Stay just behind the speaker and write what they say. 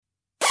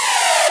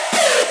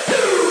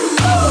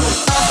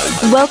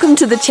Welcome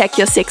to the Check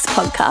Your Six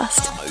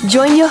podcast.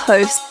 Join your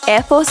hosts,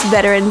 Air Force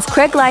veterans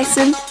Craig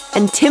Lyson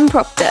and Tim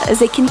Proctor, as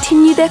they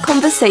continue their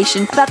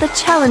conversation about the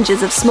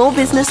challenges of small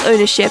business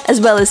ownership, as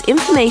well as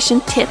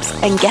information, tips,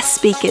 and guest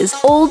speakers,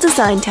 all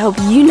designed to help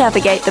you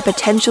navigate the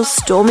potential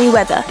stormy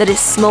weather that is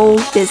small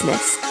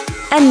business.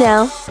 And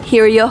now,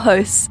 here are your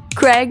hosts,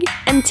 Craig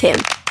and Tim.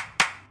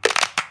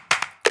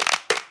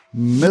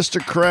 Mr.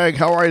 Craig,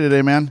 how are you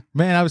today, man?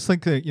 Man, I was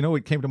thinking,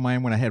 what came to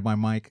mind when I had my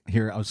mic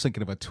here? I was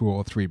thinking of a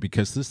 203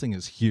 because this thing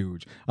is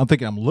huge.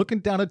 I'm looking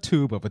down a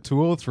tube of a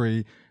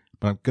 203,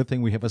 but good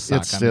thing we have a sock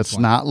on this It's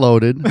one. not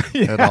loaded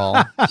at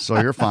all,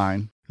 so you're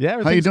fine.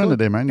 Yeah, how you doing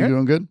today, man? You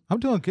doing good? I'm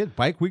doing good.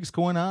 Bike week's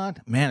going on.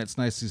 Man, it's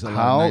nice to see a lot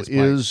How of nice bikes.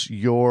 is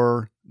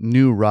your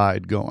new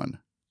ride going?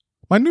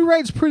 My new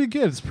ride's pretty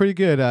good. It's pretty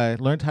good. I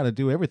learned how to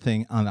do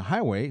everything on the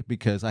highway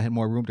because I had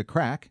more room to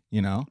crack,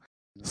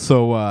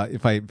 So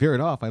if I veer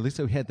it off, at least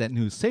I had that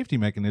new safety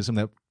mechanism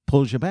that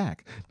pulls you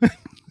back.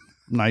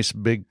 Nice,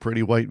 big,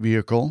 pretty white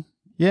vehicle.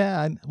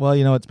 Yeah, well,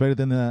 it's better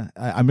than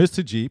I missed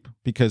the Jeep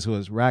because it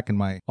was racking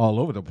my all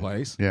over the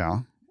place. Yeah.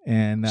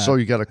 And so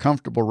you got a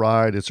comfortable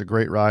ride. It's a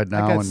great ride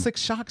now. I got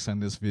 6 shocks on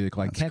this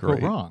vehicle. I can't go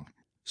wrong.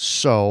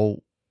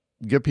 So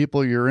give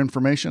people your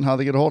information, how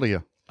they get a hold of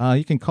you.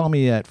 You can call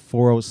me at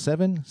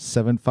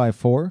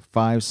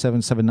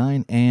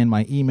 407-754-5779, and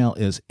my email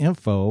is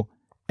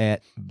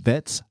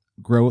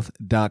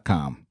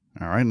info@vetsgrowth.com.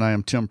 All right, and I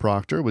am Tim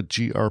Proctor with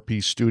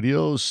GRP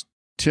Studios.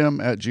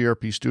 Tim at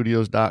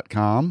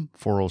grpstudios.com,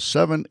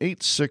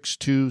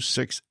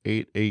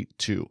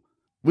 407-862-6882.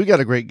 We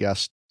got a great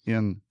guest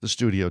in the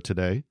studio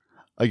today,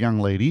 a young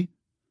lady.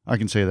 I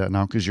can say that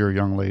now because you're a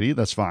young lady.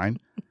 That's fine.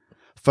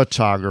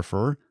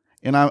 Photographer.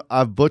 And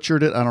I've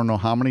butchered it I don't know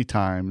how many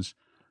times.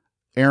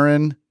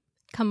 Erin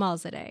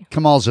Kamalzadeh.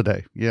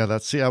 Yeah,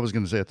 I was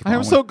going to say it.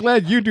 I'm so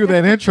glad you do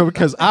that intro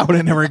because I would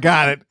have never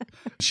got it.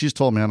 She's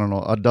told me, I don't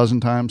know, a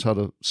dozen times how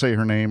to say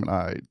her name, and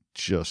I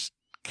just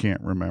can't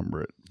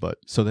remember it. But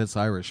so that's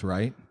Irish,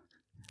 right?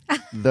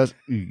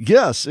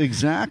 Yes,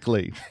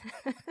 exactly.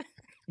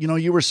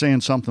 You were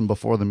saying something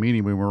before the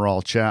meeting when we were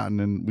all chatting,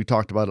 and we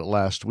talked about it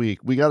last week.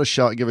 We got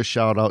to give a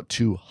shout out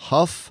to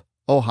Hough,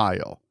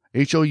 Ohio.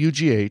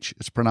 Hough.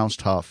 It's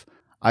pronounced Huff.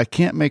 I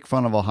can't make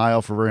fun of Ohio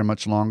for very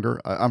much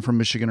longer. I'm from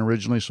Michigan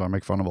originally, so I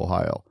make fun of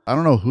Ohio. I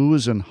don't know who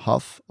is in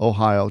Hough,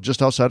 Ohio,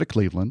 just outside of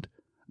Cleveland,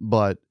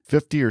 but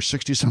 50 or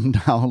 60 some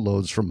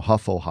downloads from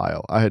Hough,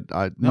 Ohio.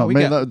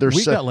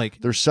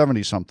 There's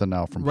 70 something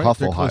now from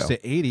Hough, Ohio. Close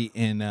to 80.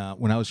 And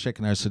when I was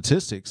checking our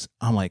statistics,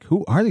 I'm like,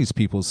 who are these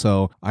people?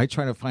 So I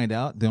try to find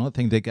out. The only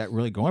thing they got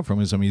really going from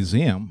is a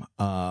museum,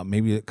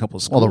 maybe a couple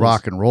of schools. Well, the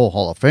Rock and Roll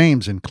Hall of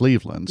Fame's in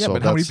Cleveland. Yeah, so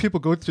but how many people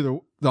go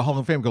through the Hall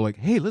of Fame and go like,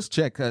 hey, let's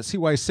check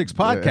CY6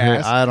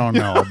 podcast? I don't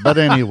know. But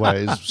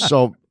anyways,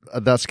 so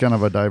that's kind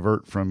of a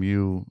divert from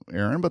you,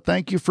 Erin, but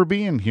thank you for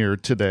being here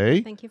today.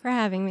 Thank you for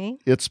having me.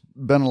 It's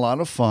been a lot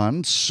of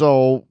fun.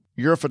 So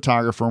you're a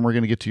photographer, and we're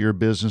going to get to your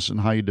business and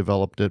how you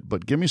developed it,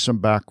 but give me some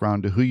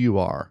background to who you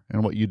are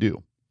and what you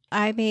do.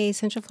 I'm a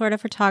Central Florida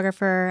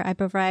photographer. I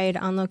provide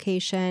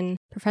on-location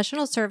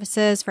professional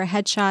services for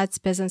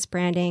headshots, business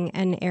branding,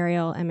 and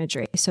aerial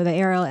imagery. So the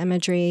aerial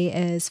imagery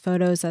is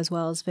photos as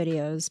well as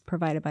videos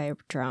provided by a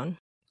drone.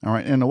 All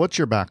right. And what's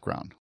your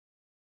background?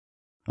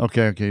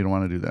 Okay, you don't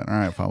want to do that. All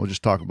right, fine. We'll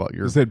just talk about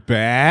your... Is it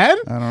bad?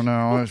 I don't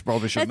know. I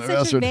probably shouldn't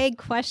That's such a vague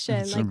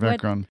question. Some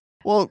background.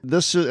 Well,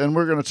 this is, and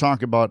we're going to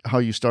talk about how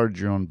you started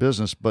your own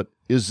business, but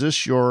is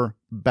this your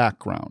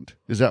background?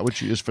 Is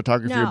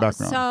photography your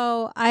background?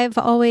 So I've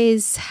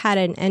always had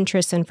an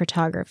interest in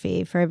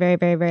photography for a very,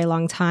 very, very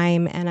long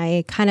time. And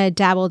I kind of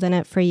dabbled in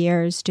it for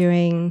years,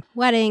 doing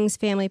weddings,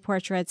 family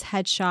portraits,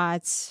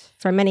 headshots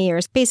for many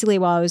years, basically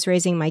while I was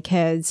raising my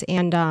kids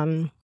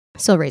and,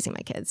 still raising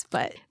my kids,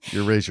 but...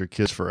 You raise your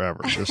kids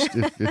forever.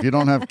 If you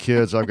don't have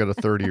kids, I've got a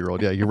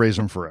 30-year-old. Yeah, you raise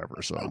them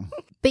forever, so...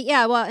 But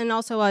yeah, well, and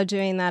also while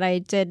doing that, I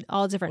did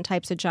all different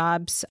types of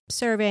jobs.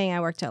 Serving,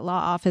 I worked at law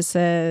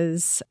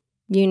offices,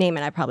 you name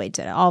it, I probably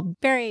did it. All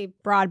very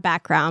broad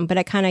background, but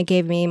it kind of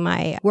gave me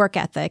my work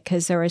ethic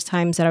because there was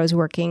times that I was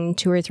working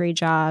 2 or 3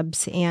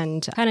 jobs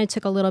and kind of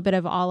took a little bit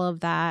of all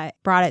of that,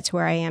 brought it to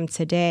where I am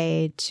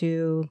today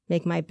to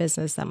make my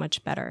business that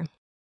much better.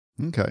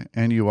 Okay.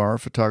 And you are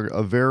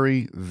a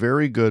very,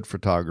 very good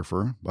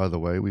photographer, by the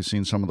way. We've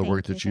seen some of the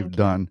work that you've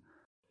done.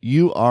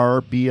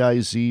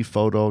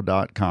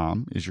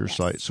 URBIZphoto.com is your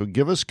site. So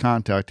give us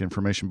contact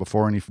information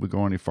before we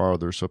go any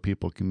farther so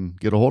people can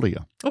get a hold of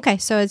you. Okay.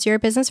 So it's your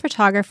business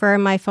photographer.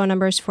 My phone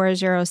number is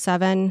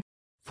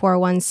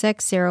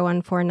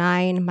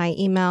 407-416-0149. My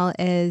email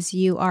is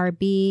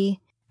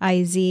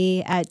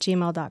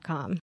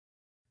urbiz@gmail.com.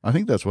 I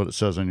think that's what it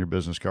says on your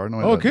business card.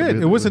 No, good.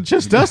 It wasn't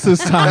just us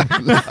this time.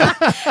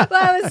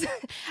 Well,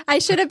 I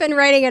should have been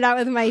writing it out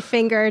with my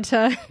finger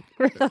to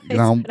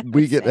realize.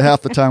 We get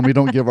half the time we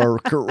don't give our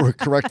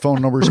correct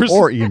phone numbers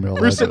or email.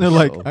 We're sitting there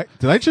like,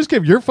 did I just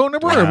give your phone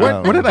number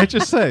or what did I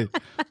just say?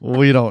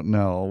 We don't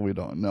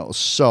know.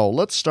 So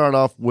let's start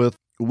off with,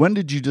 when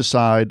did you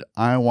decide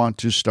I want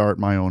to start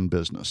my own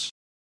business?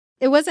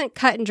 it wasn't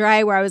cut and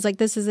dry where I was like,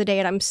 this is the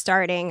date I'm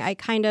starting. I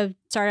kind of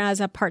started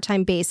as a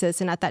part-time basis.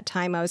 And at that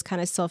time, I was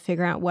kind of still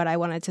figuring out what I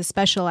wanted to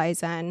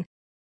specialize in.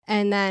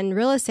 And then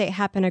real estate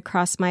happened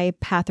across my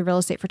path of real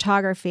estate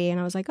photography. And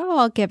I was like, oh,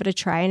 I'll give it a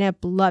try. And I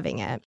ended up loving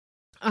it.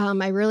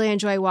 I really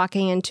enjoy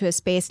walking into a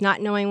space,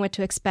 not knowing what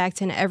to expect.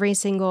 And every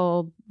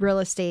single real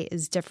estate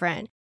is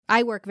different.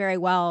 I work very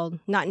well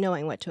not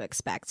knowing what to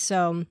expect.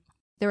 So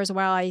there was a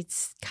while I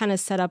kind of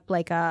set up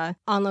like a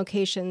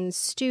on-location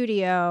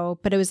studio,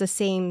 but it was the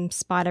same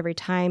spot every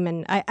time.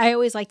 And I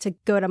always like to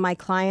go to my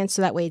clients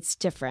so that way it's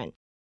different.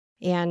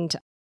 And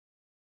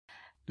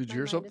did you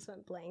hear something? Just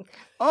went blank.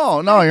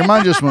 Oh, no, your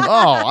mind just went,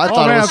 I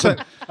thought it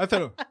was I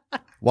thought,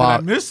 wow.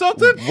 did I miss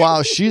something?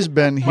 Wow, she's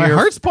been here. My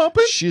heart's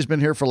pumping? She's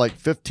been here for like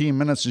 15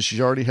 minutes and she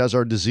already has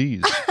our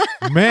disease.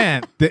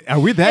 Man, are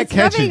we that it's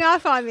catchy? rubbing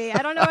off on me.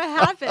 I don't know what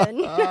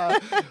happened.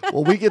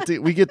 Well, we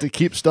get to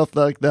keep stuff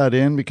like that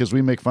in because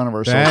we make fun of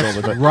ourselves That's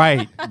all the time.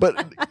 right.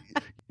 But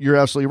you're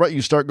absolutely right.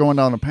 You start going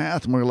down a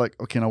path and we're like,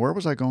 okay, now where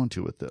was I going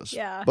to with this?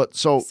 Yeah. But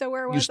so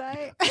where was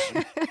I?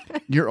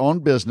 your own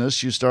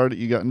business,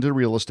 you got into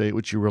real estate,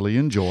 which you really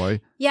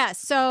enjoy. Yeah.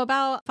 So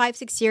about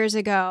 5-6 years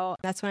ago,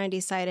 that's when I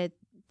decided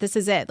this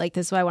is it. Like,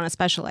 this is what I want to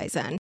specialize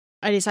in.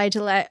 I decided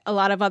to let a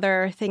lot of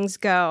other things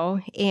go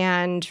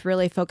and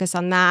really focus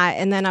on that.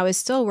 And then I was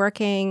still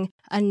working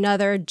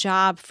another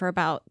job for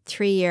about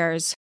 3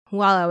 years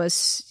while I was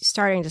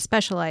starting to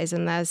specialize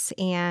in this.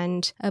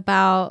 And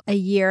about a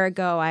year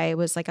ago, I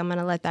was like, I'm going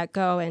to let that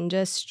go and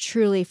just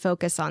truly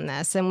focus on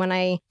this. And when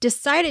I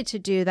decided to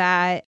do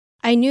that,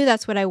 I knew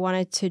that's what I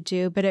wanted to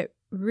do, but it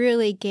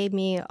really gave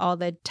me all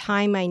the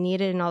time I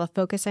needed and all the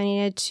focus I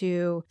needed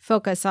to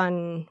focus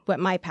on what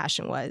my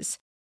passion was.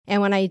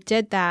 And when I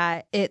did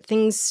that,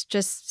 things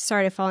just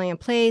started falling in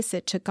place.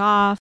 It took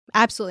off.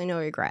 Absolutely no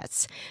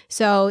regrets.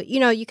 So,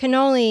 you can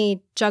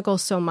only juggle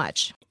so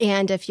much.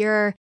 And if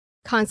you're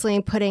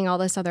constantly putting all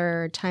this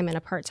other time in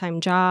a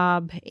part-time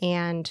job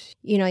and,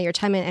 your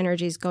time and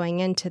energy is going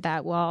into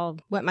that, well,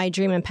 what my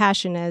dream and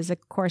passion is,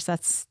 of course,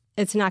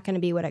 it's not going to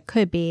be what it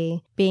could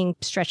be being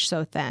stretched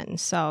so thin.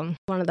 So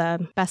one of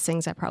the best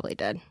things I probably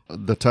did.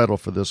 The title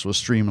for this was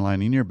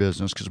Streamlining Your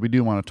Business, because we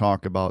do want to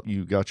talk about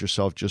you got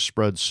yourself just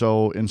spread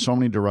in so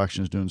many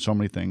directions, doing so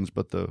many things.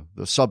 But the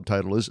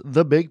subtitle is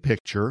The Big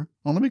Picture,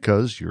 only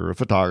because you're a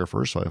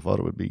photographer. So I thought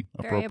it would be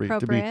appropriate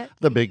to be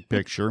the big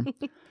picture.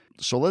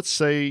 So let's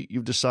say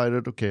you've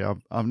decided, okay,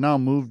 I've now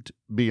moved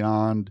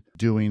beyond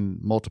doing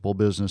multiple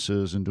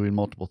businesses and doing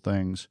multiple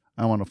things.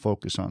 I want to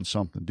focus on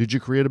something. Did you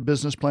create a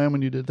business plan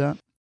when you did that?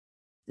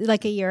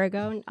 Like a year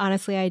ago,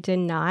 honestly, I did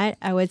not.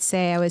 I would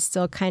say I was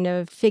still kind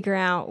of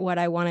figuring out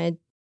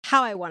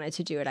how I wanted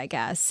to do it, I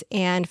guess.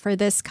 And for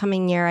this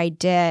coming year, I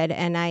did.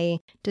 And I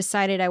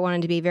decided I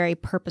wanted to be very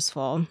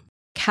purposeful.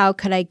 How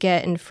could I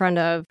get in front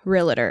of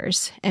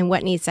realtors and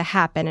what needs to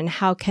happen and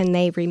how can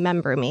they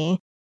remember me?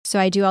 So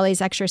I do all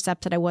these extra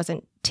steps that I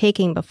wasn't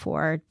taking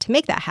before to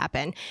make that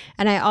happen.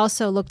 And I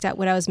also looked at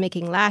what I was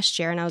making last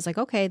year and I was like,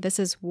 okay, this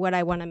is what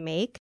I want to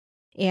make.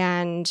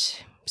 And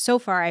so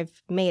far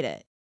I've made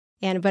it.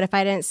 But if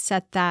I didn't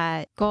set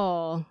that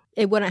goal,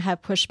 it wouldn't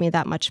have pushed me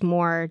that much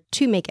more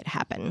to make it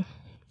happen.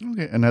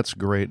 Okay, and that's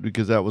great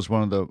because that was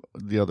one of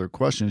the other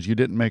questions. You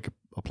didn't make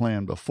a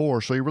plan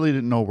before, so you really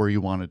didn't know where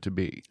you wanted to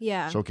be.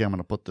 Yeah. So, okay, I'm going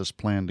to put this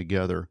plan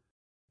together.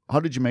 How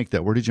did you make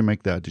that? Where did you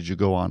make that? Did you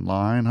go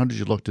online? How did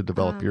you look to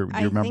develop your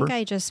remember? I think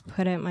I just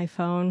put it in my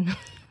phone.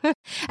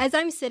 As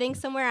I'm sitting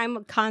somewhere,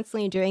 I'm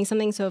constantly doing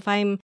something. So if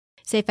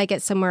I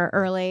get somewhere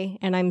early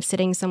and I'm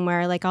sitting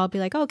somewhere, like I'll be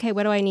like, okay,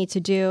 what do I need to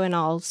do? And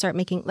I'll start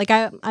making,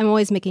 I'm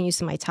always making use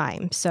of my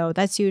time. So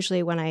that's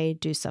usually when I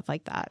do stuff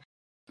like that.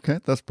 Okay,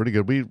 that's pretty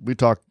good. We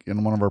talked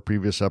in one of our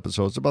previous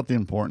episodes about the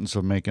importance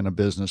of making a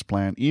business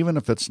plan, even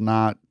if it's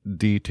not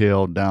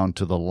detailed down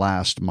to the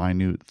last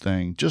minute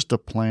thing, just a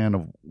plan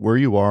of where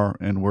you are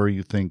and where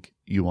you think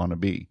you want to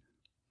be.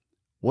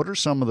 What are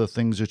some of the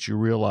things that you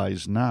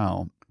realize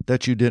now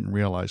that you didn't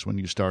realize when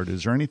you started?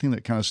 Is there anything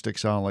that kind of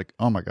sticks out like,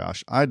 oh my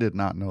gosh, I did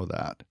not know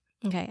that?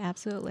 Okay,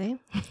 absolutely.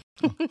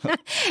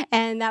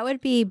 And that would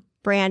be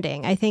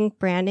branding. I think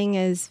branding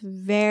is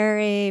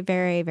very,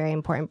 very, very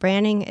important.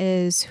 Branding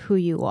is who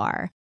you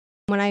are.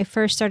 When I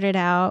first started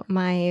out,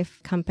 my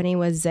company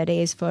was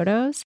ZA's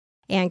Photos.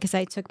 And because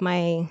I took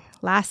my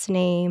last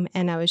name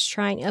and I was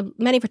trying,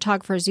 many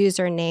photographers use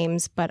their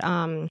names, but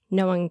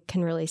no one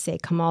can really say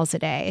Kamal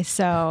Zadeh.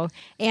 So,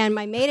 and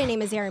my maiden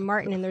name is Aaron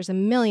Martin, and there's a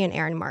million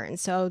Aaron Martin.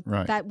 So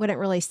that wouldn't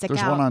really stick out.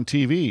 There's one on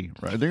TV,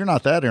 right? You're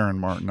not that Aaron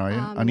Martin, are you?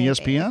 On maybe.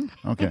 ESPN?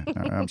 Okay.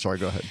 I'm sorry.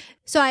 Go ahead.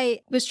 So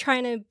I was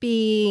trying to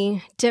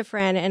be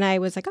different, and I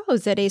was like, oh,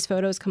 ZA's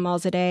Photos, Kamal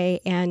Zadeh,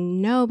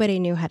 and nobody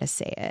knew how to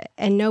say it,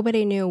 and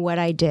nobody knew what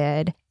I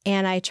did.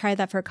 And I tried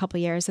that for a couple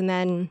of years. And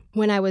then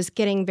when I was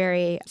getting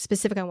very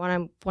specific on what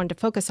I wanted to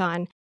focus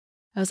on,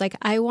 I was like,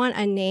 I want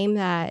a name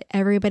that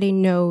everybody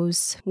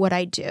knows what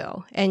I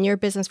do. And you're a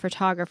business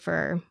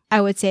photographer. I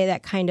would say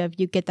that kind of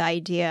you get the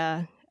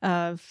idea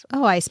of,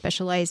 oh, I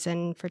specialize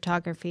in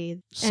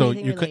photography. So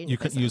you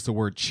could use the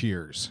word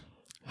cheers.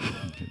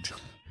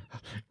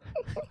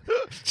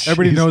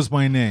 Everybody knows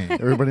my name.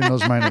 Everybody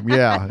knows my name.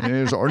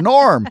 Yeah. Or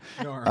Norm.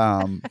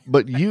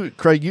 But you,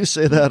 Craig, you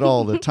say that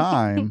all the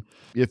time.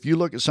 If you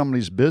look at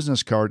somebody's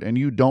business card and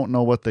you don't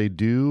know what they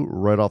do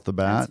right off the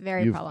bat, That's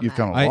very you've problematic.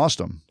 kind of lost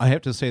them. I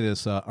have to say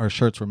this. Our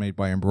shirts were made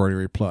by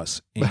Embroidery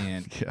Plus.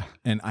 And, Yeah.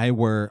 and I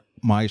wear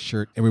my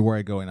shirt everywhere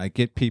I go. And I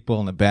get people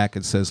in the back,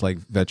 it says like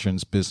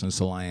Veterans Business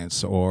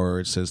Alliance,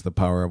 or it says the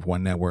Power of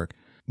One Network.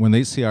 When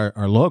they see our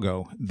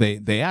logo,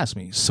 they ask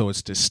me, so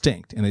it's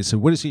distinct. And they say,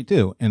 what does he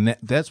do? And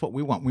that's what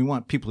we want. We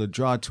want people to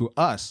draw to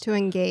us. To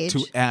engage.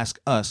 To ask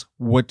us,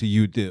 what do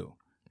you do?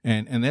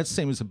 And that's the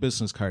same as a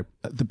business card.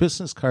 The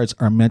business cards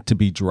are meant to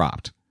be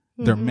dropped.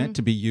 They're meant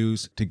to be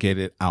used to get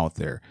it out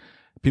there.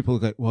 People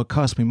go, well, it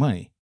costs me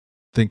money.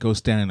 Then go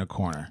stand in a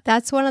corner.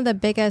 That's one of the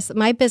biggest.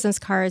 My business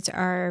cards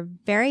are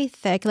very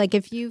thick. Like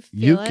if you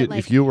feel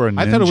If you were a ninja,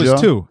 I thought it was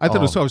two. I thought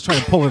it was two. I was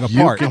trying to pull it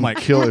You apart. can I'm like,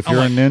 kill if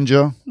you're a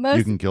ninja.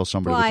 You can kill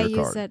somebody well, with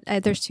your I card. use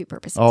it. There's two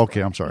purposes. Oh, for okay,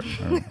 it. I'm sorry.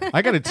 All right.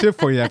 I got a tip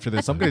for you after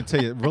this. I'm going to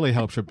tell you, it really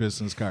helps your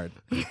business card.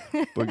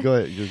 But go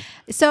ahead.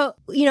 So,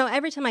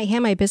 every time I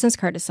hand my business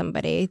card to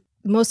somebody,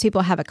 most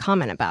people have a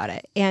comment about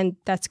it. And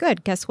that's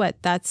good. Guess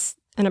what? That's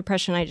an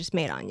impression I just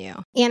made on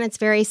you. And it's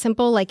very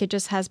simple. Like it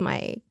just has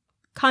my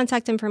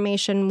contact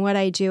information, what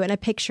I do, and a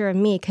picture of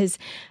me. Because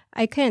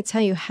I couldn't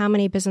tell you how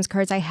many business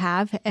cards I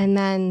have. And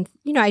then,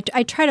 I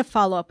try to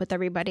follow up with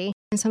everybody.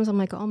 And sometimes I'm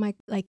like, oh my,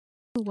 like,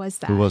 who was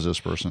that? Who was this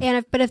person?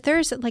 And but if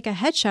there's like a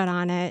headshot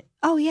on it,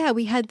 oh yeah,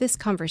 we had this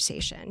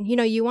conversation.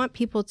 You want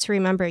people to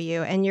remember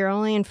you, and you're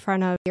only in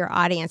front of your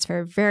audience for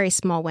a very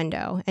small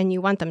window, and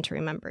you want them to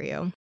remember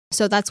you.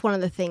 So that's one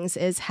of the things,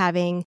 is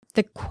having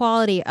the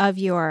quality of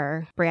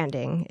your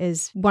branding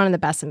is one of the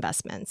best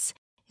investments.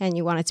 And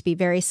you want it to be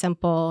very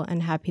simple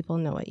and have people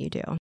know what you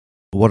do.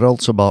 What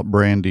else about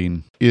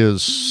branding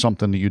is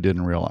something that you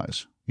didn't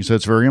realize? You said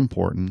it's very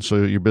important.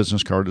 So your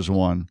business card is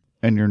one,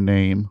 and your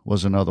name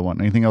was another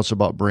one. Anything else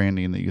about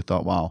branding that you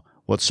thought, wow,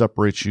 what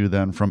separates you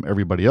then from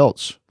everybody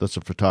else that's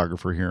a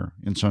photographer here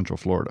in Central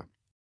Florida?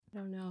 I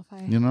don't know if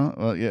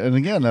I... Yeah, and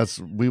again,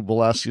 we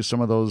will ask you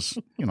some of those,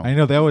 I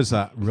know that was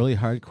a really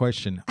hard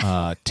question.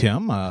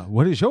 Tim,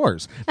 what is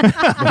yours?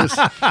 let's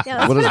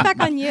put it back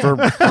on you. For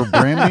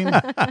branding,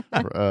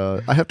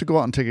 I have to go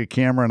out and take a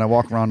camera, and I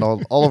walk around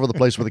all over the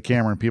place with a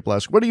camera, and people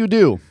ask, what do you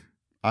do?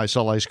 I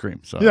sell ice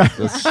cream. So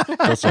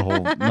that's a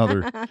whole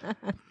nother.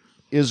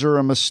 Is there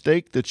a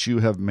mistake that you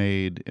have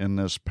made in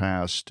this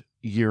past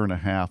year and a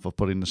half of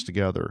putting this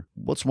together?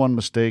 What's one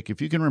mistake,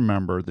 if you can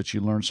remember, that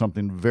you learned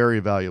something very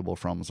valuable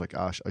from? It's like,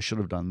 gosh, I should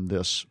have done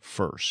this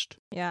first.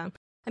 Yeah.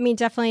 I mean,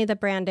 definitely the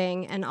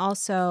branding, and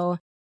also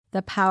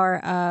the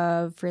power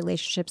of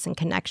relationships and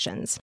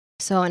connections.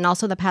 So, and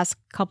also the past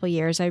couple of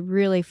years, I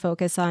really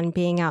focus on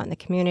being out in the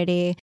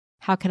community.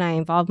 How can I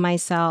involve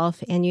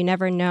myself? And you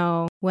never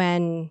know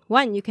when,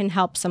 one, you can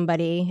help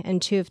somebody, and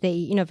two, if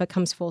they, if it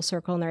comes full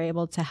circle and they're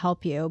able to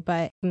help you.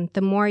 But the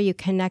more you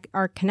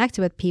are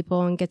connected with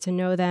people and get to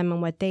know them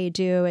and what they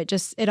do,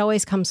 it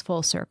always comes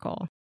full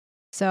circle.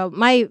 So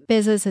my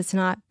business is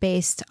not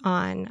based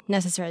on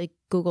necessarily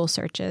Google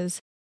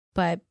searches,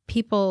 but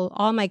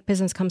all my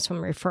business comes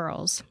from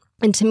referrals.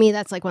 And to me,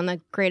 that's like one of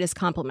the greatest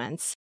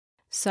compliments.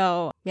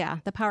 So, yeah,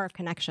 the power of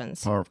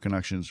connections. Power of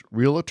connections.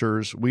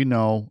 Realtors, we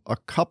know a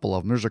couple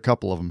of them. There's a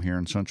couple of them here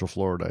in Central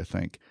Florida, I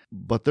think.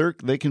 But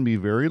they can be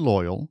very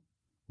loyal.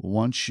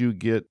 Once you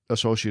get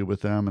associated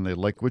with them and they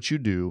like what you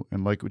do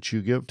and like what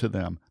you give to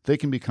them, they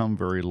can become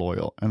very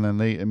loyal. And then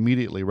they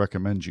immediately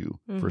recommend you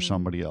for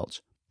somebody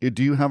else.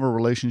 Do you have a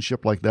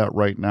relationship like that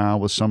right now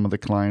with some of the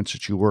clients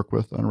that you work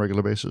with on a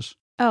regular basis?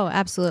 Oh,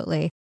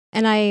 absolutely.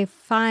 And I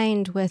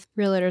find with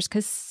realtors,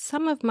 because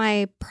some of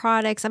my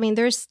products, I mean,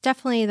 there's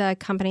definitely the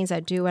companies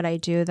that do what I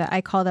do, that I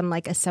call them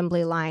like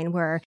assembly line,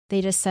 where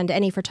they just send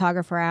any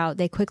photographer out,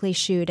 they quickly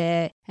shoot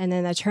it, and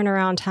then the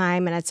turnaround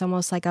time, and it's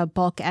almost like a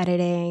bulk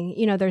editing.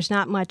 There's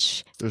not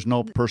much. There's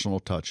no personal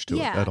touch to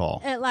it at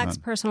all. It lacks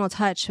personal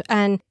touch.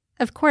 And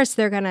of course,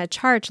 they're going to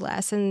charge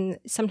less. And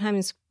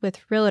sometimes with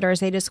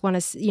realtors, they just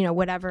want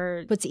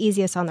to, what's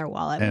easiest on their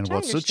wallet. And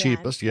what's the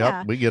cheapest?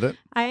 Yep, we get it.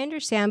 I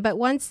understand. But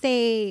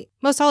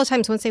most all the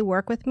times, once they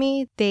work with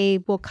me, they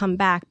will come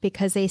back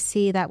because they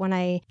see that when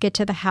I get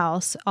to the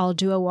house, I'll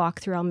do a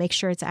walkthrough. I'll make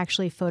sure it's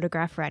actually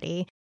photograph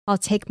ready. I'll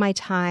take my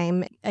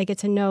time. I get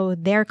to know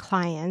their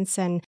clients,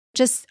 and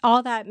just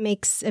all that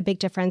makes a big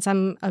difference.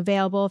 I'm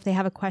available. If they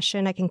have a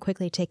question, I can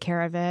quickly take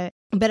care of it.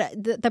 But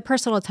the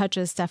personal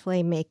touches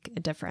definitely make a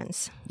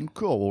difference.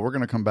 Cool. Well, we're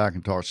going to come back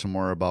and talk some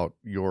more about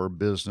your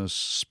business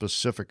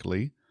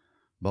specifically,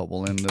 but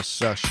we'll end this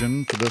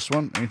session for this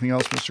one. Anything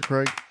else, Mr.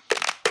 Craig?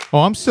 Oh,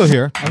 I'm still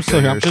here. I'm still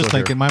here. I'm still just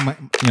thinking,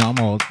 I'm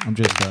old. I'm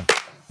just,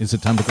 is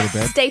it time to go to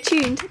bed? Stay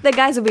tuned. The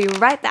guys will be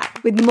right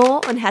back with more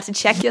on how to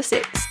check your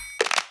six.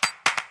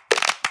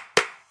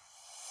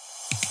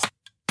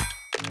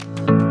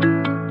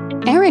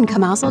 Erin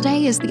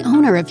Camalzalday is the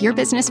owner of Your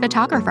Business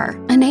Photographer,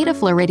 a native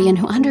Floridian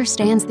who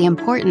understands the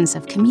importance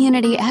of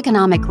community,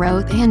 economic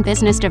growth, and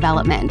business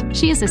development.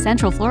 She is a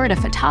Central Florida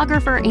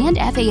photographer and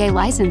FAA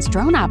licensed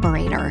drone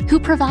operator who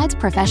provides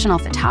professional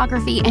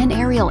photography and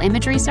aerial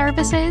imagery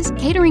services,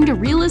 catering to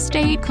real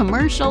estate,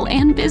 commercial,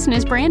 and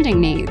business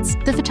branding needs.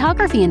 The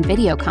photography and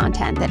video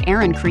content that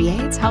Erin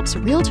creates helps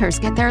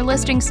realtors get their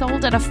listings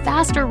sold at a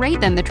faster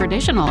rate than the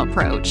traditional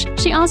approach.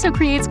 She also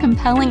creates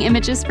compelling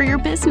images for your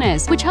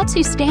business, which helps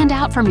you stand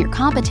out from your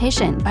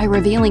competition by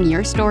revealing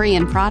your story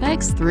and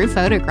products through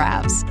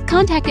photographs.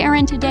 Contact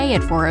Erin today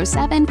at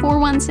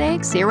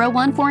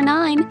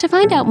 407-416-0149 to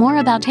find out more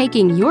about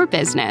taking your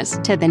business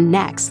to the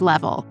next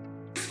level.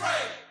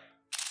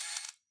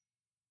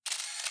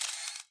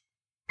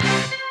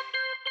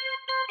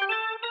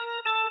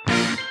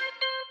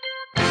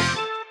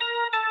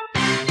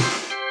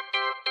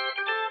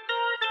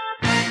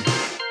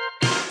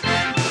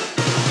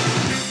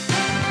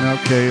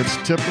 Okay,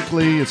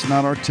 it's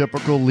not our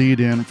typical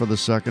lead-in for the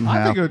second half.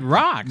 I think it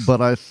rocks.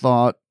 But I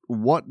thought,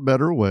 what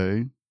better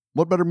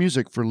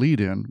music for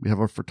lead-in? We have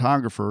a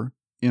photographer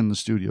in the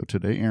studio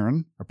today,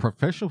 Erin. A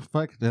professional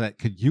photographer that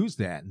could use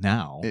that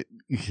now.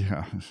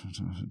 Yeah.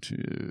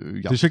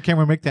 Does your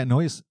camera make that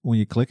noise when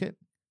you click it?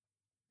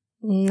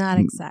 Not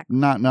exactly.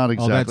 Not exactly.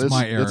 Oh, that's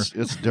my error.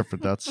 It's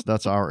different.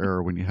 That's our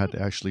error when you had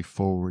to actually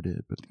forward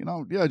it. But,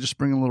 just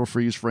bring a little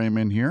freeze frame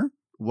in here.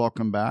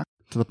 Welcome back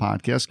to the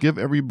podcast. Give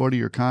everybody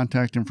your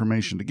contact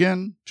information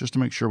again, just to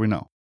make sure we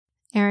know.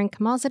 Erin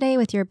Camalzalday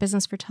with Your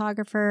Business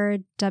Photographer,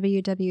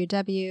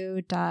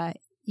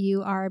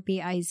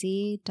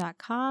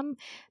 www.urbiz.com.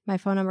 My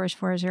phone number is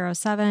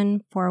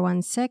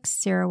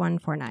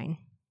 407-416-0149.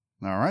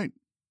 All right.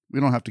 We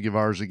don't have to give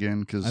ours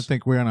again because I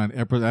think we're on an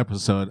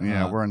episode.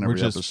 Yeah, we're on every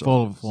episode. We're just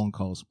full of phone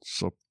calls.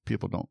 So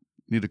people don't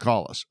need to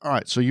call us. All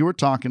right. So you were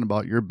talking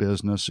about your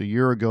business. A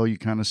year ago, you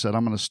kind of said,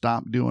 I'm going to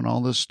stop doing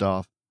all this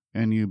stuff.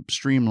 And you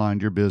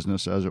streamlined your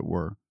business, as it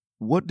were.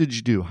 What did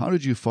you do? How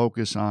did you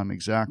focus on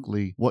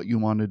exactly what you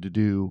wanted to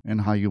do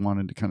and how you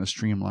wanted to kind of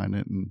streamline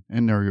it and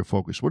narrow your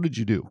focus? What did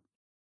you do?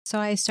 So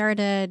I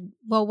started,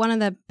 one of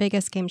the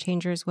biggest game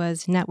changers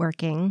was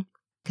networking,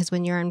 because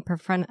when you're in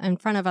front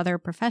of other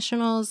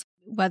professionals,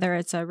 whether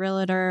it's a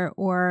realtor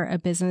or a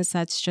business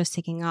that's just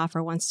taking off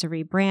or wants to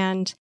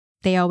rebrand,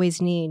 they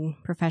always need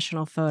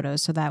professional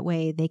photos so that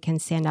way they can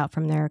stand out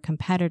from their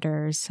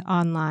competitors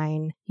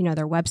online,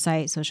 their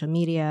website, social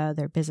media,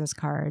 their business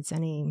cards,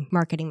 any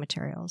marketing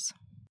materials.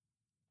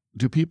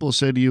 Do people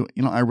say to you,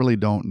 I really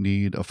don't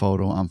need a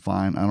photo, I'm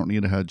fine. I don't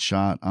need a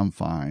headshot, I'm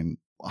fine.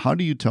 How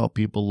do you tell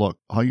people, look,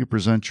 how you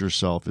present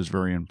yourself is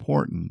very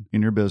important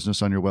in your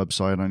business, on your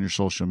website, on your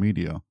social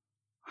media?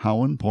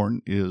 How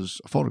important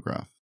is a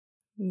photograph?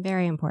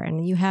 Very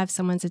important. You have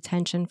someone's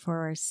attention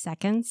for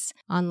seconds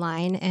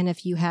online. And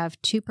if you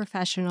have two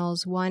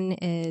professionals, one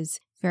is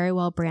very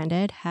well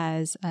branded,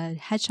 has a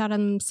headshot of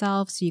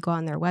themselves. So you go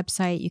on their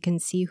website, you can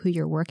see who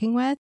you're working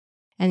with.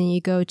 And then you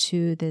go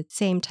to the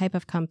same type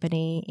of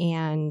company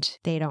and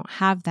they don't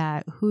have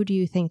that. Who do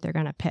you think they're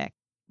going to pick?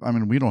 I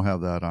mean, we don't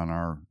have that on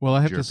our. Well,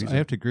 I have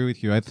to agree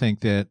with you. I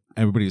think that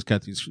everybody's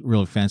got these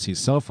really fancy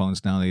cell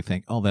phones now. They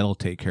think, that'll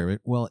take care of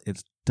it. Well,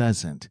 it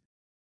doesn't.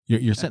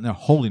 You're sitting there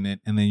holding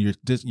it, and then you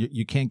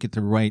can't get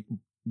the right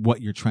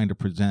what you're trying to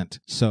present.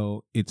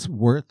 So it's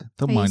worth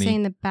the money. Are you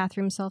saying the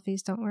bathroom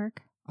selfies don't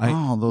work?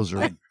 Those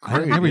are great.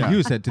 I never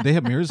used that. Did they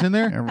have mirrors in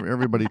there?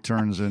 Everybody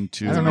turns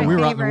into. I don't know. We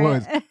were out in the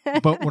woods.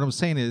 But what I'm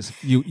saying is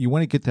you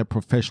want to get that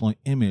professional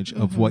image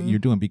of what you're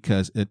doing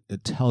because it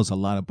tells a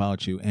lot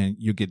about you, and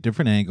you get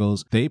different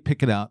angles. They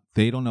pick it out.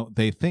 They don't know.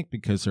 They think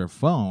because their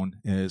phone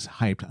is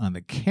hyped on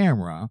the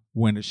camera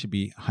when it should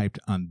be hyped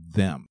on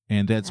them.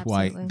 And that's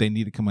why they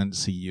need to come in and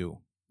see you.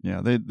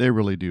 Yeah, they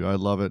really do. I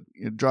love it.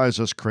 It drives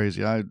us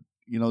crazy.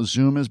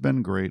 Zoom has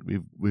been great.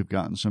 We've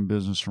gotten some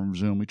business from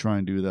Zoom. We try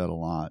and do that a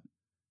lot.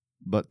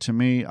 But to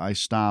me, I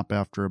stop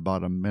after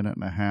about a minute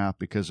and a half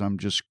because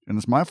and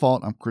it's my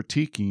fault, I'm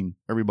critiquing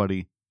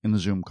everybody in the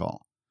Zoom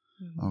call.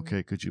 Mm-hmm.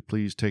 Okay, could you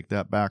please take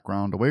that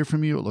background away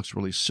from you? It looks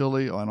really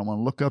silly. I don't want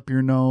to look up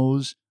your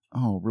nose.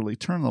 Oh, really?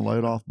 Turn the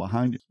light off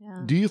behind you.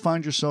 Yeah. Do you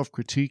find yourself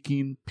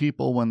critiquing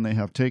people when they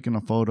have taken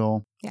a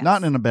photo? Yes.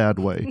 Not in a bad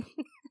way.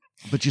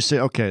 But you say,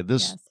 okay,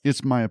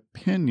 it's my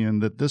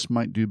opinion that this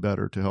might do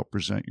better to help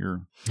present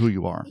who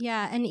you are.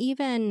 Yeah, and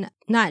even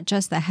not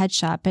just the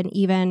headshot, but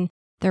even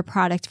their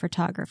product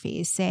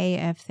photography. Say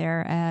if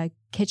they're a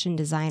kitchen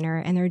designer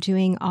and they're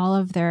doing all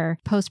of their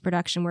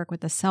post-production work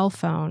with a cell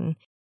phone,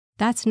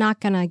 that's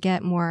not going to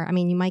get more. I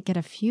mean, you might get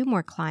a few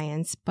more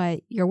clients,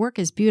 but your work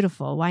is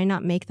beautiful. Why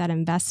not make that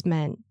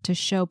investment to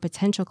show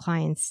potential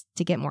clients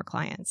to get more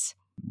clients?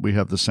 We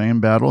have the same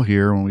battle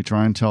here when we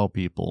try and tell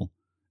people,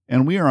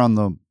 and we are on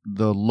the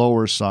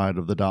lower side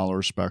of the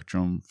dollar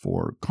spectrum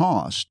for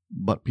cost,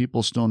 but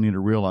people still need to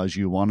realize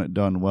you want it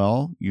done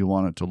well. You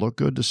want it to look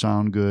good, to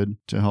sound good,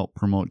 to help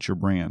promote your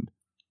brand.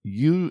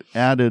 You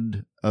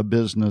added a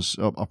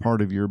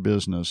part of your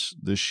business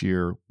this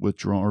year with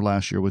drone, or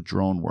last year with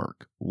drone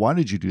work. Why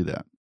did you do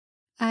that?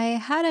 I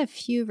had a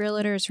few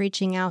realtors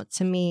reaching out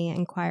to me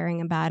inquiring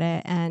about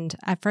it. And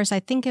at first, I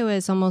think it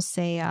was almost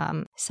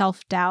a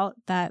self-doubt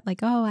that like,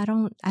 oh, I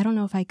don't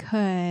know if I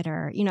could,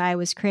 or, I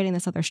was creating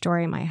this other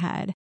story in my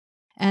head.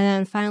 And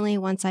then finally,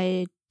 once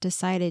I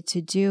decided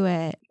to do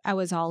it, I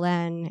was all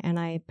in and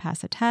I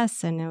passed the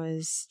test. And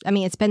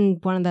it's been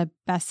one of the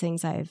best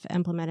things I've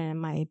implemented in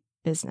my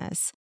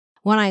business.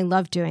 One, I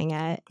love doing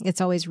it.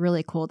 It's always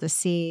really cool to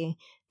see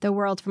the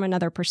world from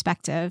another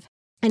perspective.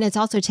 And it's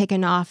also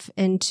taken off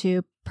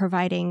into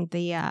providing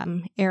the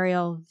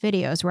aerial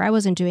videos where I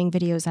wasn't doing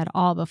videos at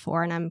all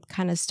before. And I'm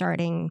kind of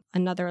starting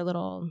another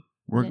little...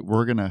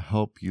 We're going to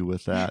help you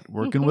with that,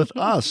 working with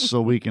us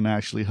so we can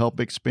actually help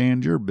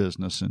expand your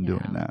business in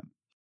doing that.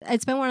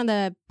 It's been one of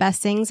the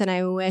best things, and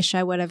I wish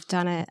I would have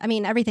done it. I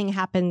mean, everything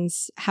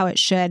happens how it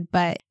should,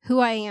 but who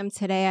I am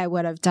today, I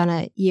would have done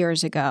it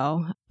years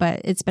ago,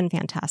 but it's been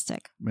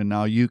fantastic. And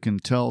now you can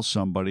tell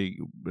somebody,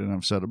 and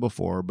I've said it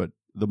before, but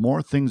the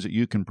more things that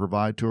you can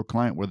provide to a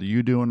client, whether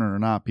you doing it or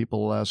not,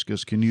 people will ask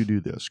us, can you do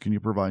this? Can you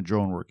provide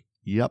drone work?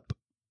 Yep.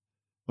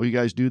 Oh, you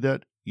guys do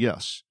that?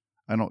 Yes.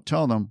 I don't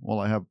tell them, well,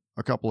 I have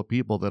a couple of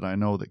people that I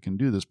know that can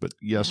do this, but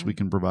yes, we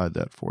can provide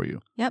that for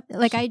you. Yep.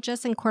 Like I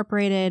just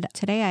incorporated,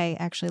 today I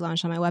actually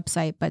launched on my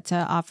website, but to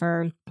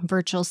offer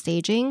virtual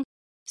staging.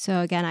 So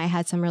again, I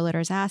had some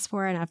realtors ask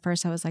for it. And at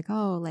first I was like,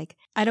 oh, like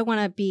I don't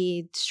want to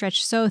be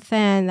stretched so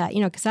thin that,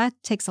 because that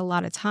takes a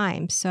lot of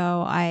time.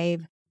 So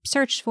I've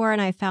searched for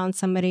and I found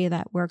somebody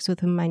that works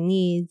within my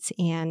needs,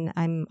 and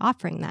I'm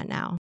offering that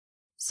now.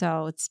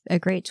 So it's a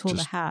great tool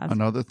to have.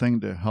 Another thing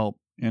to help.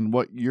 And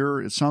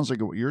it sounds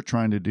like what you're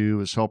trying to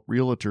do is help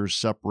realtors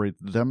separate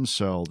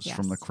themselves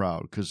from the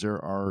crowd, because there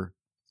are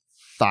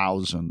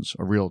thousands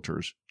of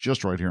realtors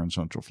just right here in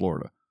Central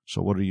Florida.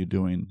 So what are you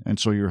doing? And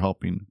so you're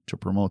helping to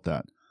promote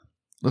that.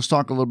 Let's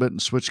talk a little bit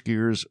and switch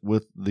gears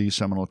with the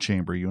Seminole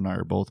Chamber. You and I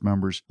are both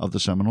members of the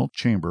Seminole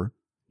Chamber.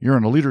 You're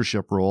in a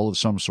leadership role of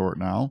some sort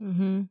now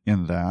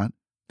in that.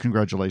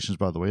 Congratulations,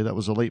 by the way. That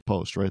was a late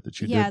post, right, that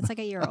you did? Yeah, it's like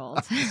a year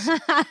old.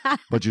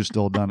 But you've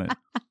still done it.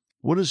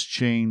 What has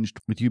changed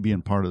with you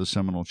being part of the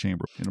Seminole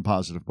Chamber in a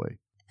positive way?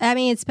 I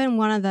mean, it's been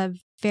one of the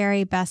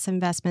very best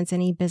investments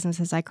any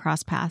businesses I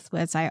cross paths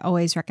with. I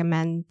always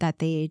recommend that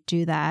they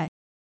do that.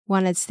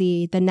 One, it's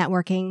the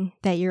networking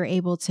that you're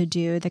able to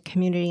do, the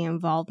community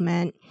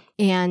involvement,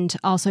 and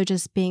also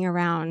just being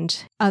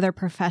around other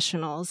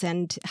professionals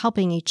and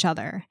helping each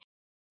other.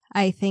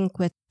 I think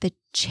with the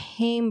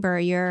chamber,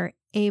 you're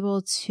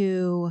able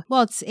to,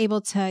 it's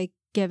able to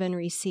give and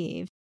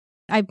receive.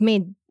 I've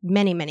made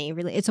many,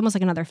 really. It's almost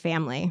like another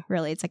family,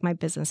 really. It's like my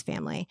business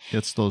family.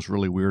 It's those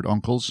really weird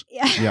uncles?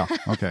 Yeah.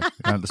 Okay.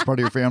 This part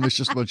of your family is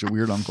just a bunch of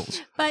weird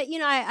uncles. But,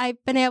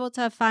 I've been able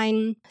to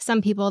find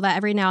some people that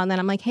every now and then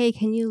I'm like, hey,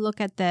 can you look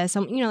at this?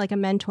 Like a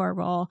mentor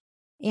role.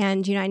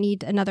 And, I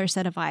need another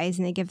set of eyes,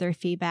 and they give their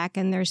feedback.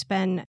 And there's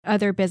been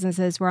other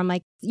businesses where I'm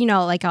like,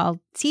 I'll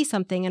see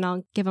something and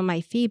I'll give them my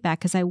feedback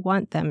because I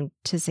want them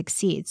to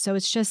succeed. So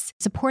it's just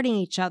supporting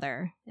each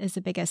other is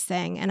the biggest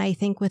thing. And I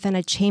think within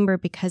a chamber,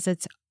 because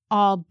it's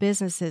all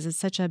businesses, it's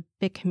such a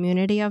big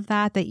community of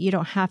that you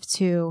don't have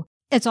to,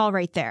 it's all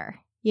right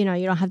there. You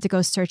don't have to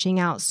go searching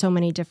out so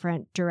many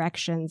different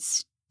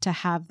directions to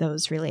have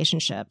those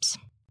relationships.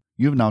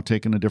 You've now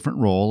taken a different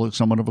role,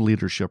 somewhat of a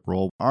leadership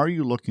role. Are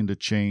you looking to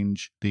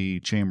change the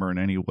chamber in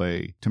any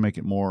way to make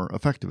it more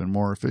effective and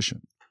more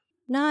efficient?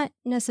 Not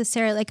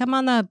necessarily. Like I'm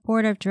on the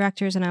board of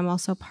directors, and I'm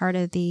also part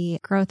of the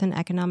growth and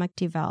economic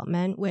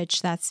development,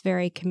 which that's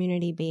very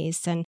community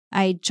based. And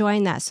I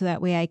joined that so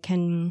that way I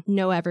can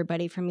know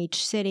everybody from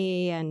each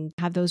city and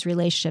have those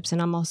relationships.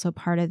 And I'm also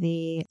part of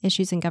the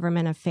issues in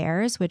government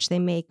affairs, which they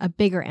make a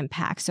bigger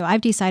impact. So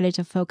I've decided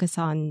to focus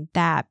on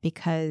that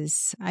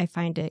because I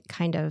find it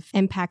kind of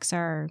impacts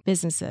our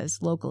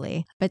businesses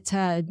locally. But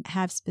to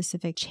have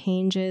specific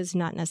changes,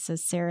 not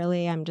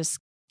necessarily. I'm just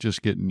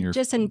getting your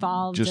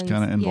involved, just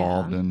kind of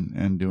involved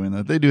and doing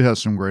that. They do have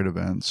some great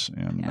events,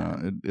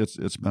 and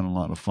it's been a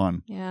lot of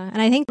fun. Yeah,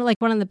 and I think like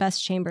one of the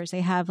best chambers,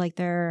 they have like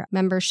their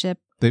membership.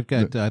 They've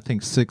got I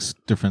think 6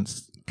 different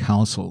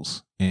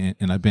councils,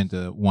 and I've been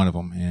to one of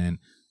them, and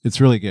it's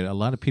really good. A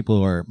lot of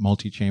people are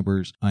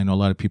multi-chambers. I know a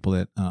lot of people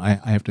that I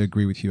have to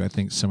agree with you. I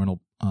think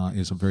Seminole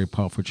is a very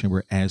powerful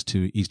chamber as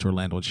to East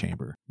Orlando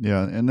Chamber.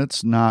 Yeah, and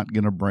it's not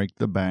going to break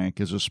the bank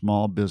as a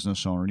small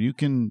business owner. You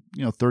can,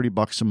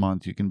 $30 a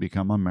month, you can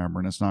become a member,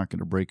 and it's not going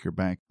to break your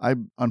bank. I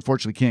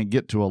unfortunately can't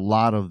get to a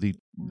lot of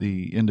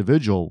the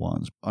individual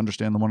ones.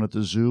 Understand the one at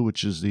the zoo,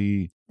 which is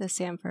the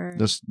Sanford.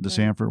 The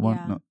Sanford one?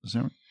 Yeah. No, the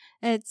Sanford?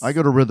 I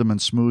go to Rhythm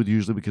and Smooth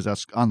usually because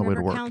that's on the way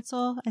to work. River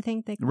Council, I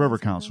think they call River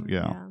it Council, something.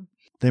 yeah.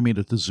 They meet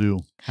at the zoo.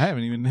 I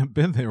haven't even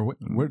been there.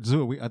 What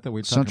zoo are we? I thought we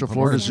were Central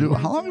Florida Zoo.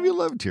 How long have you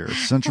lived here?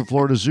 Central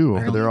Florida Zoo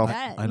over there.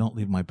 I don't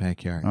leave my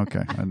backyard.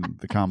 Okay, and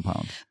the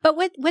compound. But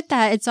with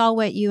that, it's all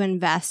what you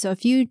invest. So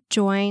if you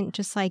join,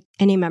 just like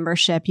any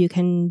membership, you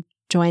can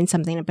join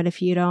something. But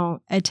if you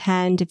don't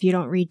attend, if you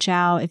don't reach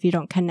out, if you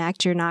don't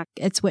connect,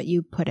 it's what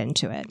you put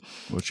into it.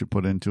 What you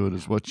put into it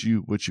is what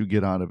you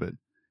get out of it.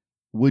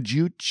 Would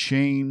you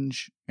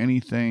change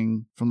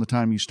anything from the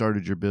time you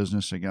started your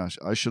business? And gosh,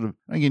 I should have,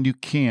 again, you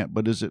can't,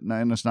 but is it,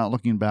 and it's not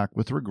looking back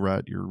with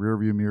regret. Your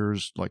rearview mirror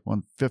is like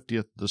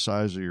 1/50th the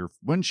size of your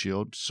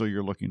windshield, so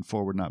you're looking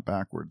forward, not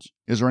backwards.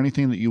 Is there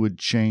anything that you would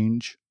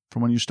change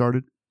from when you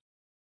started?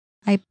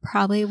 I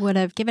probably would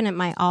have given it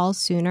my all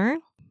sooner.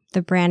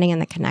 The branding and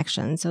the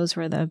connections, those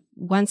were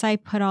once I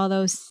put all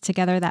those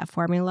together, that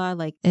formula,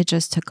 like it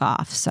just took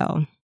off.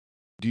 So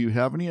do you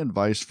have any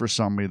advice for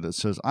somebody that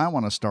says, I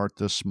want to start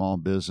this small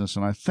business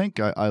and I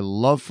think I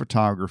love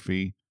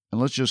photography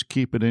and let's just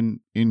keep it in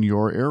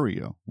your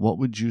area? What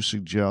would you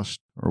suggest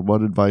or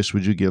what advice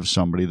would you give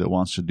somebody that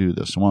wants to do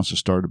this and wants to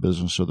start a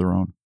business of their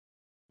own?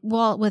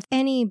 Well, with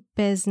any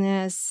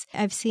business,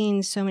 I've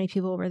seen so many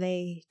people where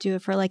they do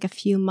it for like a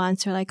few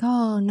months or like,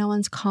 oh, no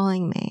one's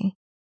calling me.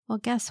 Well,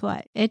 guess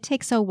what? It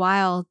takes a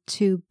while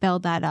to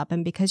build that up.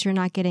 And because you're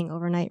not getting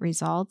overnight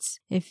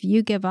results, if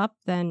you give up,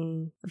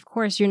 then of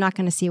course you're not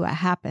going to see what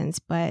happens,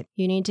 but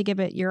you need to give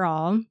it your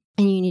all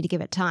and you need to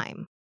give it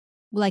time.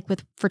 Like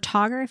with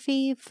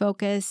photography,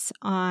 focus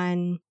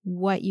on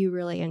what you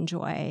really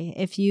enjoy.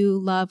 If you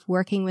love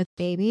working with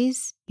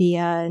babies, be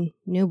a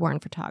newborn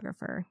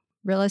photographer.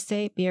 Real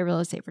estate, be a real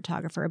estate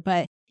photographer,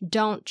 but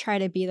don't try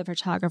to be the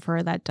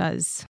photographer that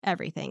does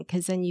everything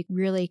because then you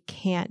really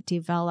can't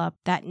develop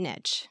that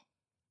niche.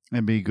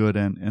 And be good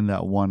in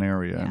that one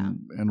area.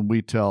 Yeah. And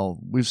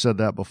we've said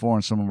that before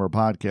in some of our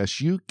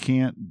podcasts, you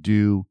can't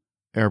do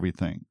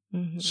everything.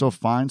 Mm-hmm. So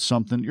find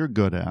something you're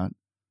good at,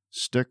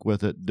 stick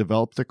with it,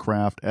 develop the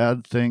craft,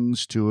 add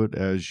things to it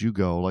as you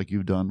go, like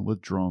you've done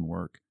with drone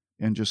work,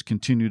 and just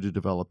continue to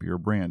develop your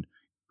brand.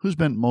 Who's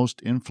been most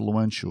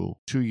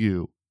influential to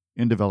you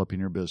in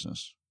developing your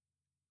business?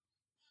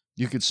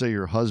 You could say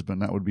your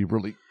husband. That would be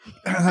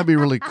that'd be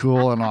really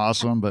cool and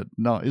awesome. But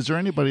no, is there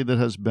anybody that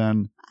has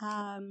been?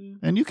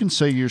 And you can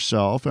say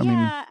yourself.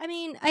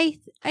 I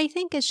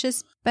think it's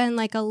just been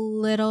like a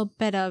little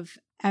bit of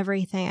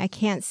everything. I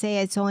can't say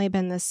it's only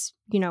been this,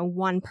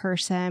 one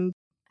person.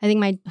 I think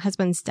my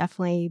husband's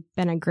definitely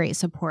been a great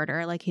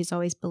supporter. Like he's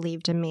always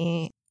believed in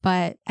me.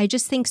 But I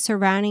just think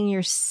surrounding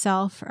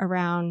yourself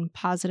around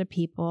positive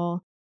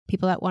people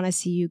that want to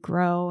see you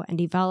grow and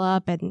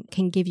develop and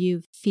can give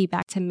you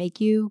feedback to make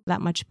you that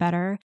much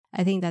better.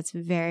 I think that's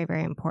very,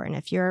 very important.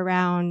 If you're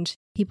around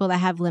people that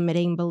have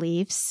limiting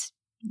beliefs,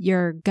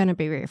 you're going to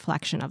be a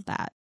reflection of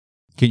that.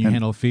 Can you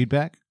handle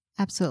feedback?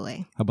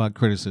 Absolutely. How about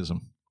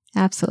criticism?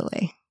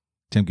 Absolutely.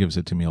 Tim gives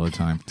it to me all the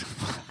time.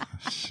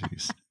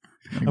 Jeez.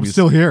 I'm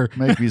still here.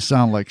 Make me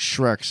sound like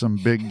Shrek, some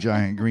big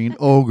giant green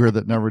ogre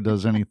that never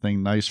does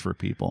anything nice for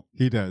people.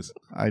 He does.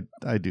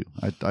 I do.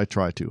 I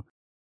try to.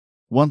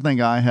 One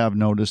thing I have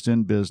noticed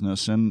in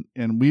business, and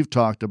we've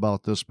talked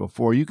about this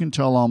before, you can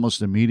tell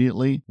almost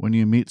immediately when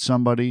you meet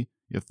somebody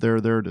if they're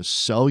there to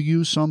sell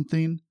you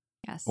something,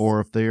 yes,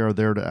 or if they are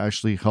there to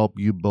actually help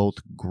you both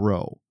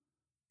grow.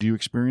 Do you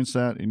experience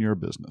that in your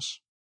business?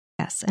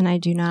 Yes, and I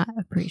do not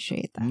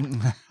appreciate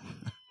that.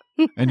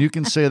 And you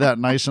can say that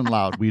nice and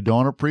loud. We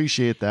don't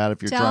appreciate that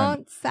if you're trying.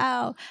 Don't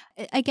sell.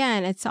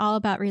 Again, it's all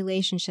about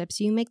relationships.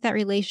 You make that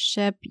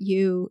relationship,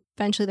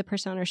 eventually the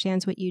person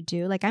understands what you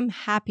do. Like I'm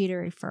happy to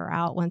refer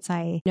out once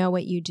I know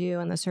what you do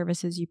and the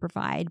services you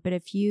provide. But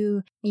if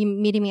you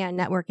meeting me at a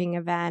networking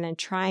event and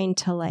trying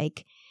to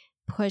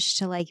push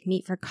to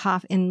meet for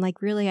coffee and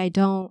really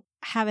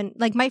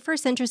my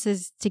first interest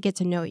is to get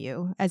to know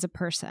you as a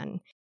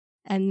person.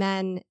 And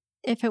then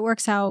if it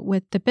works out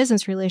with the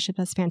business relationship,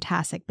 that's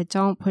fantastic, but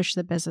don't push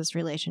the business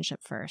relationship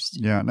first.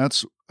 Yeah,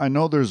 and I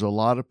know there's a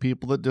lot of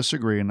people that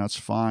disagree, and that's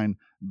fine.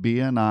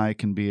 BNI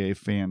can be a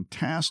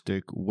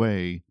fantastic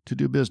way to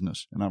do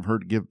business, and I've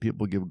heard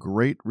people give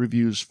great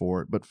reviews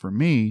for it, but for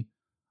me,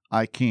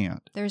 I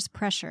can't. There's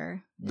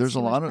pressure. There's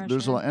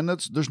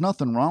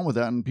nothing wrong with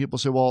that, and people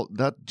say, well,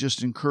 that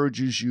just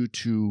encourages you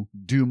to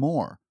do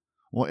more.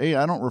 Well,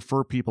 I don't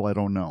refer people I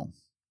don't know.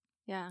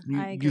 Yeah,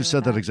 I agree. You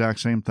said that exact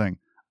same thing.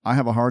 I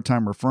have a hard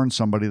time referring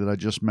somebody that I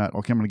just met.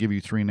 Okay, I'm going to give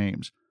you 3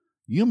 names.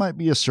 You might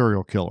be a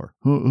serial killer.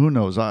 Who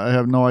knows? I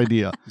have no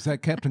idea. Is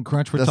that Captain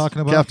Crunch we're That's talking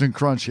about? Captain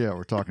Crunch, yeah,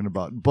 we're talking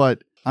about.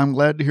 But I'm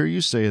glad to hear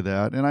you say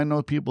that. And I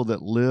know people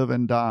that live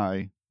and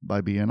die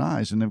by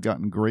BNIs, and they've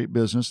gotten great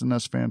business, and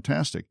that's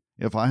fantastic.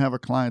 If I have a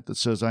client that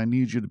says, I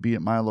need you to be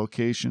at my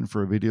location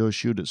for a video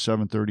shoot at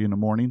 7:30 in the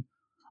morning,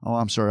 oh,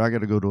 I'm sorry, I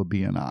got to go to a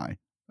BNI.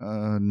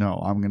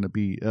 No, I'm going to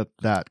be at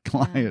that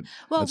client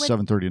at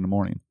 7:30 in the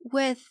morning.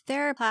 With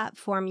their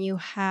platform, you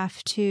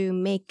have to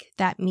make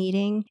that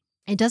meeting.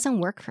 It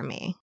doesn't work for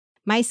me.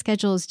 My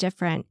schedule is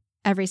different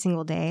every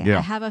single day. Yeah.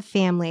 I have a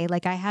family.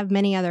 I have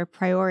many other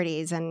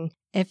priorities. And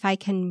if I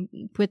can,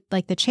 with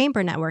the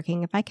chamber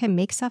networking, if I can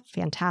make stuff,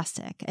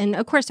 fantastic. And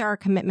of course, there are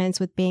commitments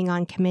with being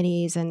on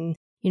committees and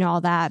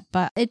all that.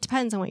 But it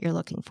depends on what you're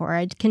looking for.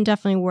 It can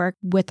definitely work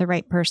with the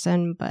right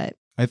person, but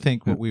I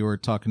think what we were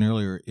talking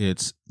earlier,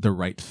 it's the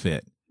right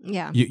fit.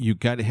 Yeah. You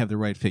got to have the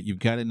right fit. You've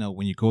got to know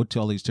when you go to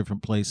all these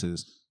different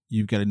places,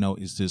 you've got to know,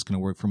 is this going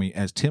to work for me?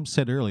 As Tim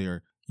said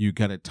earlier, you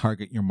got to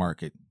target your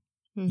market.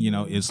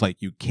 Mm-hmm. It's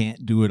like you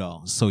can't do it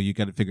all. So you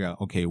got to figure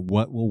out, okay,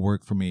 what will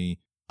work for me?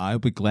 I'll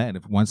be glad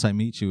if once I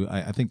meet you.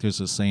 I think there's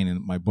a saying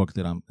in my book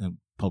that I'm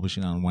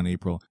publishing on 1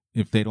 April.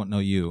 If they don't know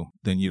you,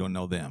 then you don't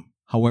know them.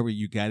 However,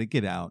 you got to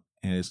get out.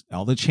 And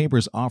all the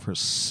chambers offer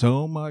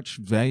so much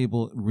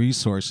valuable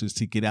resources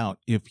to get out.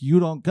 If you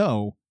don't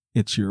go,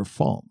 it's your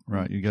fault.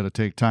 Right. You got to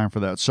take time for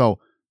that. So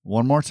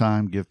one more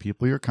time, give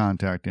people your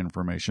contact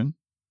information.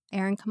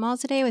 Erin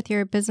Kamalzadeh with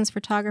your business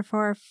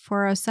photographer,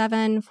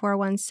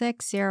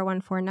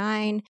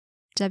 407-416-0149,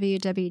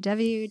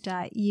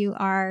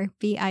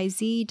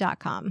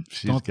 www.urbiz.com.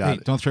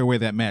 Don't throw away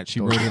that match. She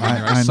wrote it on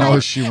there. I know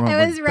she wrote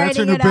I was it. That's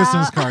her writing new it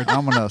business out. card.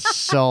 I'm going to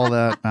sell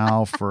that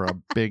now for a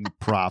big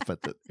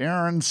profit that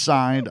Erin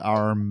signed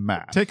our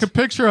match. Take a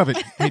picture of it.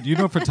 Hey, do you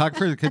know a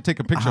photographer that can take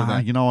a picture of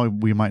that? You know,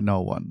 we might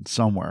know one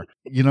somewhere.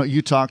 You know,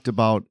 you talked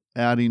about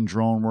adding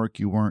drone work.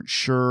 You weren't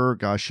sure,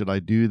 gosh, should I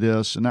do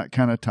this? And that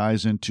kind of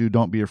ties into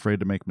don't be afraid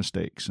to make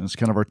mistakes. And it's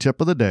kind of our tip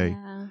of the day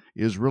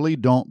is really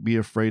don't be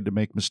afraid to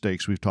make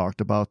mistakes. We've talked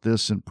about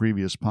this in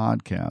previous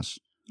podcasts.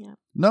 Yeah.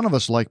 None of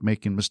us like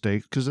making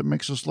mistakes because it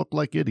makes us look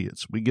like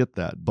idiots. We get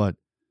that. But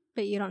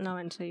you don't know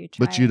until you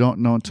try. But you don't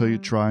know until you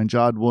try. And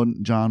John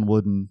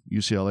Wooden,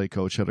 UCLA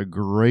coach, had a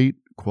great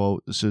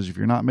quote that says, if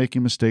you're not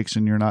making mistakes,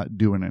 then you're not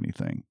doing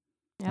anything.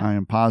 Yeah. I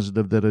am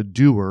positive that a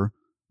doer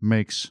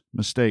makes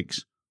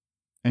mistakes.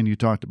 And you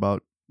talked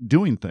about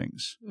doing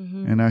things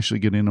and actually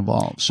getting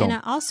involved. So, and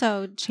it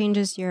also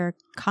changes your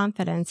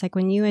confidence. Like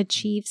when you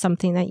achieve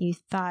something that you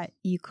thought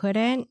you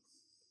couldn't,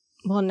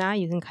 well, now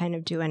you can kind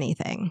of do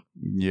anything.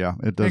 Yeah,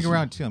 it does. Hang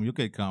around Tim. You'll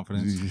get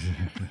confidence.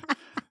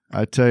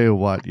 I tell you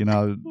what, you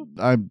know,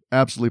 I'm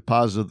absolutely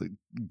positive that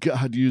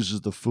God uses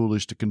the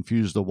foolish to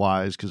confuse the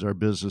wise because our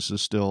business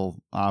is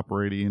still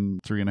operating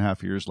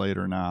 3.5 years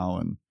later now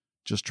and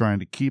just trying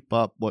to keep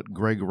up what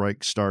Greg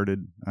Reich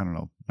started,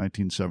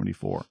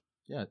 1974.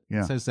 Yeah,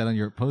 Yeah. It says that on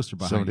your poster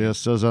behind So you. it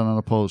says that on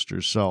the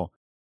poster. So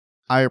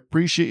I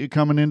appreciate you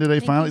coming in today.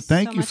 Thank you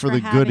Thank so you much for for the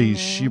having goodies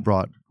me. she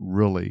brought.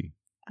 Really,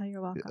 Oh,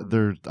 you're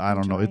welcome. I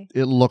don't know. Enjoy.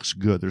 It looks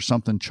good. There's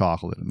something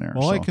chocolate in there.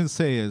 All so. I can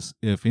say is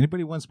if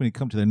anybody wants me to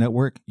come to the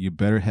network, you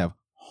better have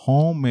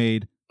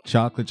homemade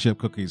chocolate chip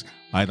cookies.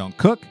 I don't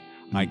cook.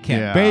 I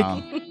can't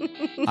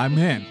bake. I'm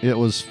in. It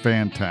was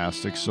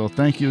fantastic. So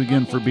thank you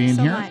again for Thank you being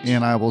so here. much.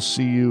 And I will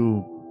see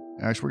you.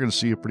 Actually, we're going to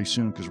see you pretty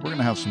soon because we're going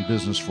to have some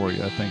business for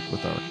you, I think,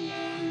 with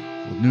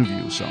New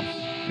View. So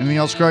anything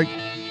else, Craig?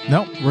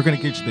 No, we're going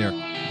to get you there.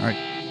 All right.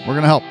 We're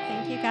going to help.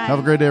 Thank you, guys. Have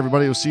a great day,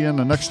 everybody. We'll see you in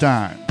the next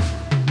time.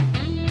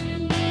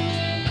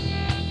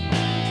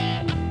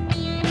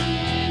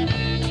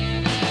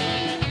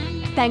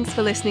 Thanks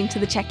for listening to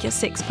the Check Your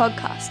Six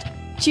podcast.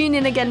 Tune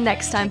in again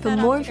next time for that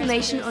more off your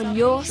information schedule. on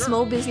your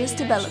small business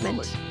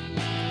development.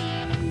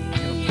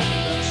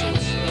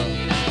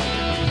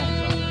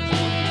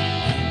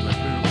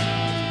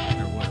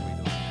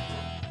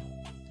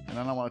 And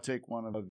then I want to take one of the